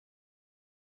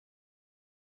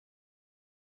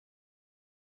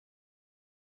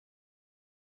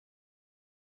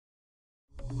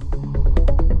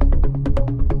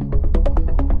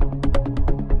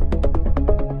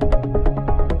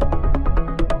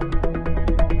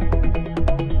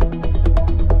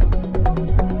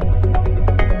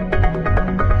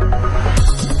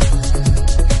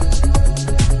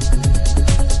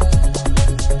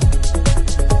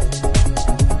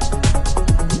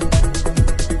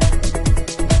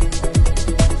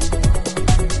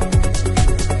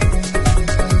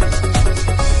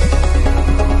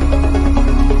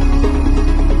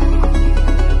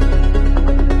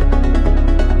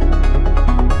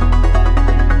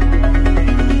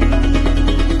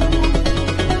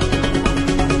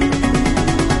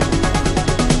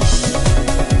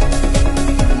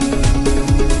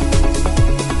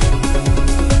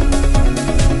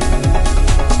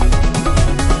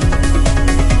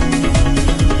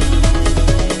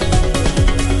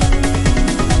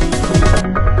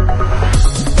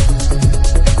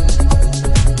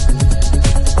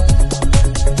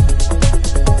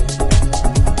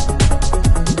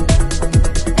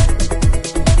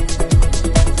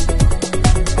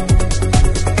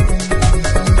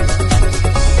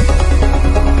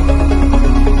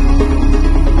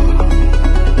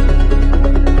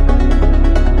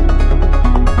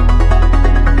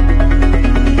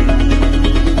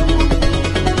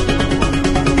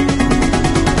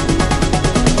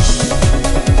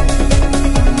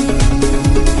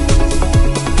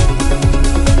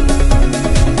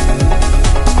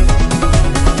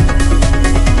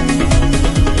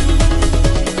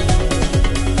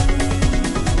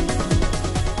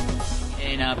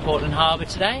Portland Harbour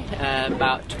today,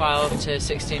 about 12 to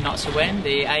 16 knots of wind.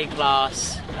 The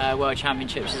A-Class World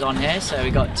Championships is on here, so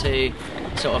we got to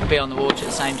sort of be on the water at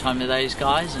the same time as those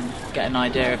guys and get an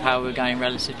idea of how we're going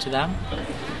relative to them.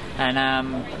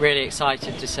 And really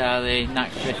excited to sail the Nacra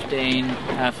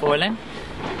 15 foiling.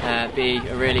 Be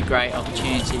a really great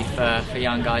opportunity for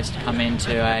young guys to come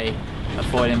into a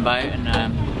foiling boat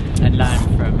and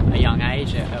learn from a young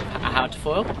age of how to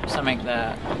foil, something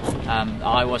that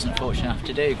I wasn't fortunate enough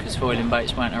to do because foiling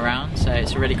boats weren't around, so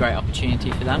it's a really great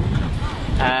opportunity for them.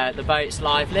 The boat's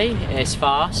lively, it's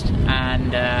fast,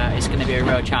 and it's going to be a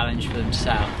real challenge for them to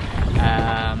sail.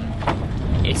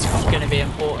 It's going to be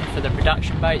important for the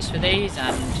production boats for these,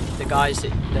 and the guys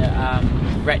that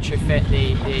retrofit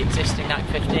the existing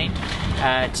Nacra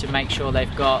 15 to make sure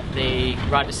they've got the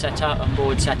rudder setup and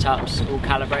board setups all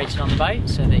calibrated on the boat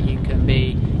so that you can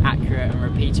be accurate and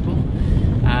repeatable.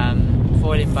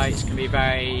 Foiling boats can be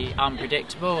very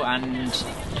unpredictable and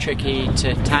tricky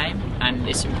to tame, and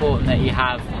it's important that you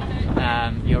have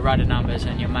your rudder numbers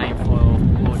and your main foil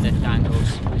board lift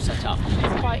angles all set up.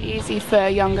 It's quite easy for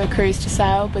younger crews to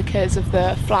sail because of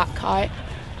the flat kite,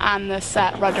 and the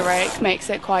set rudder rake makes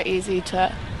it quite easy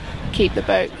to keep the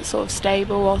boat sort of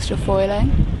stable whilst you're foiling.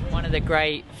 One of the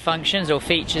great functions or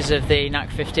features of the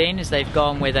Nacra 15 is they've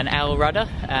gone with an L rudder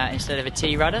instead of a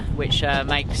T rudder, which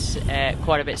makes it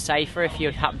quite a bit safer if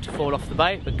you happen to fall off the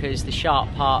boat, because the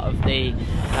sharp part of the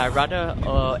rudder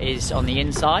is on the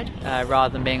inside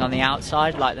rather than being on the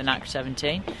outside like the Nacra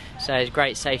 17. So it's a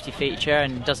great safety feature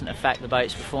and doesn't affect the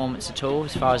boat's performance at all,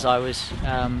 as far as I was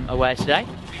aware today.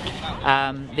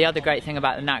 The other great thing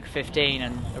about the Nacra 15,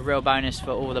 and a real bonus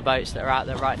for all the boats that are out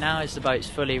there right now, is the boat's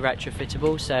fully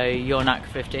retrofittable, so your Nacra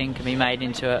 15 can be made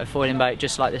into a foiling boat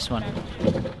just like this one.